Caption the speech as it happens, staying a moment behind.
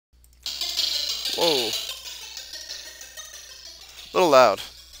Whoa. A little loud.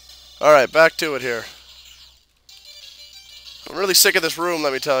 Alright, back to it here. I'm really sick of this room,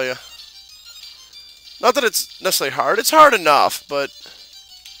 let me tell you. Not that it's necessarily hard. It's hard enough, but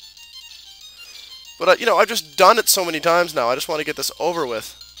you know, I've just done it so many times now. I just want to get this over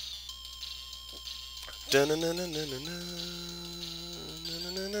with.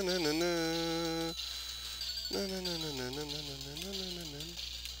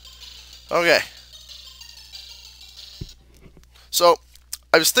 Okay. So,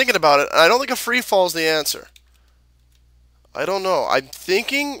 I was thinking about it, and I don't think a free fall is the answer. I don't know. I'm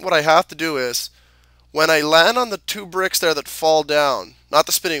thinking what I have to do is, when I land on the two bricks there that fall down, not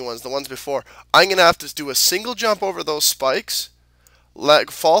the spinning ones, the ones before, I'm going to have to do a single jump over those spikes,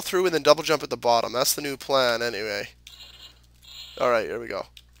 fall through, and then double jump at the bottom. That's the new plan, anyway. Alright, here we go.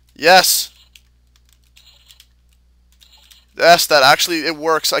 Yes! Yes, that actually, it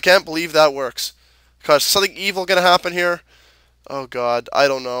works. I can't believe that works. Because something evil going to happen here? Oh god, I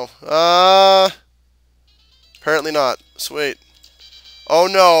don't know. Apparently not. Sweet. Oh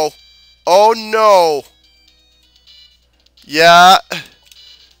no. Oh no. Yeah.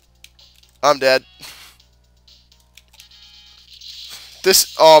 I'm dead.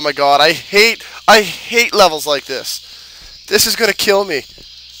 This, oh my god, I hate levels like this. This is gonna kill me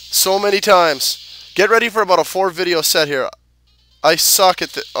so many times. Get ready for about a 4-video set here. I suck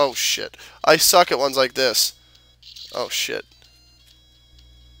at oh shit. I suck at ones like this. Oh shit.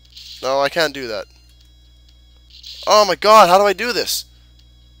 No, I can't do that. Oh my god, how do I do this?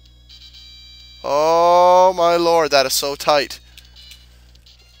 Oh my lord, that is so tight.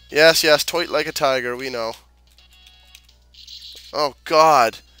 Yes, yes, toit like a tiger, we know. Oh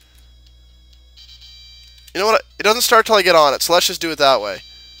god. You know what? It doesn't start till I get on it, so let's just do it that way.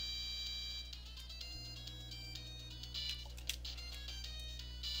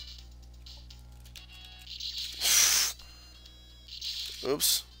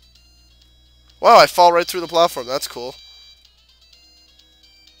 Oops. Wow, I fall right through the platform. That's cool.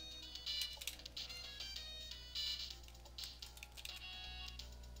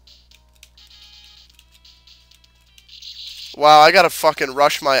 Wow, I gotta fucking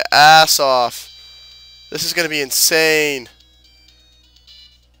rush my ass off. This is gonna be insane.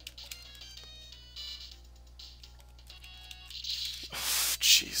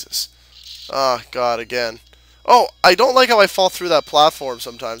 Jesus. Oh, God, again. Oh, I don't like how I fall through that platform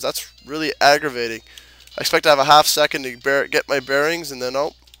sometimes. That's really aggravating. I expect to have a half second to get my bearings, and then,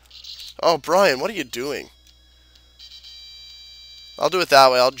 oh. Oh, Brian, what are you doing? I'll do it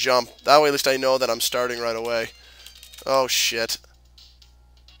that way. I'll jump. That way, at least I know that I'm starting right away. Oh, shit.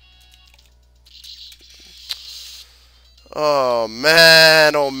 Oh,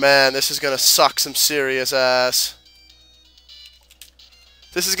 man. Oh, man. This is going to suck some serious ass.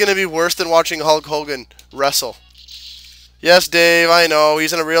 This is going to be worse than watching Hulk Hogan wrestle. Yes, Dave, I know.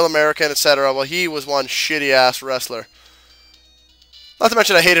 He's a real American, etc. Well, he was one shitty-ass wrestler. Not to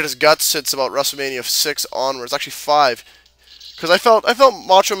mention I hated his guts since about WrestleMania 6 onwards. Actually, 5. Because I felt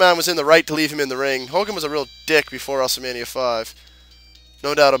Macho Man was in the right to leave him in the ring. Hogan was a real dick before WrestleMania 5.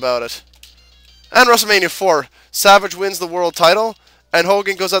 No doubt about it. And WrestleMania 4. Savage wins the world title, and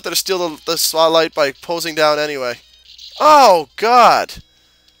Hogan goes out there to steal the spotlight by posing down anyway. Oh, God.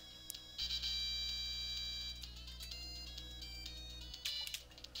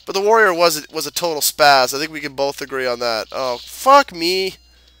 But the Warrior was a total spaz. I think we can both agree on that. Oh, fuck me.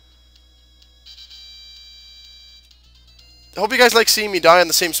 I hope you guys like seeing me die on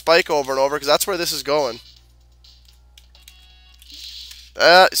the same spike over and over, because that's where this is going.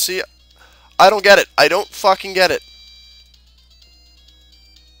 See, I don't get it. I don't fucking get it.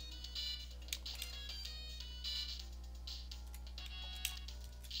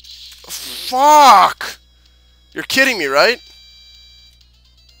 Fuck! You're kidding me, right?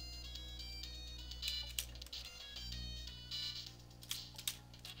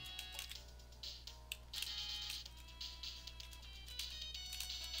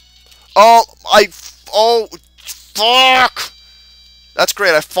 Oh, oh, fuck! That's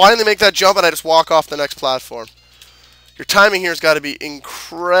great. I finally make that jump and I just walk off the next platform. Your timing here has got to be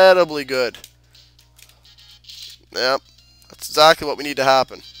incredibly good. Yep. That's exactly what we need to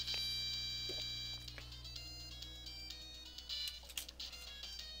happen.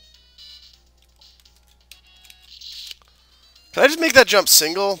 Can I just make that jump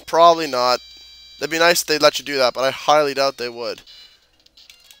single? Probably not. That'd be nice if they'd let you do that, but I highly doubt they would.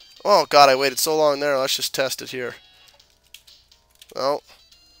 Oh, God, I waited so long there. Let's just test it here. Oh.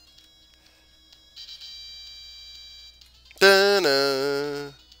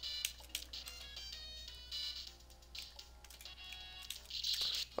 Da-na.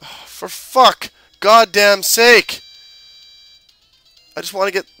 Oh, for fuck. goddamn sake! I just want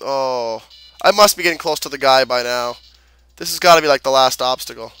to get... Oh. I must be getting close to the guy by now. This has got to be like the last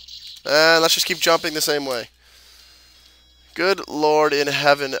obstacle. And let's just keep jumping the same way. Good Lord in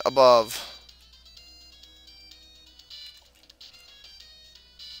heaven above.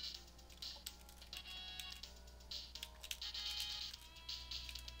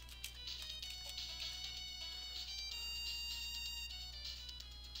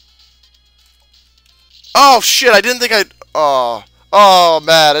 Oh, shit, I didn't think I'd... Oh. Oh,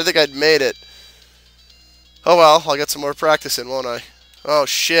 man, I think I'd made it. Oh, well, I'll get some more practice in, won't I? Oh,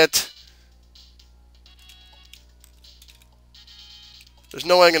 shit. There's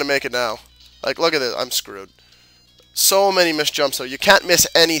no way I'm going to make it now. Like, look at this. I'm screwed. So many missed jumps, though. You can't miss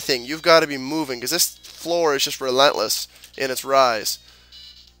anything. You've got to be moving, because this floor is just relentless in its rise.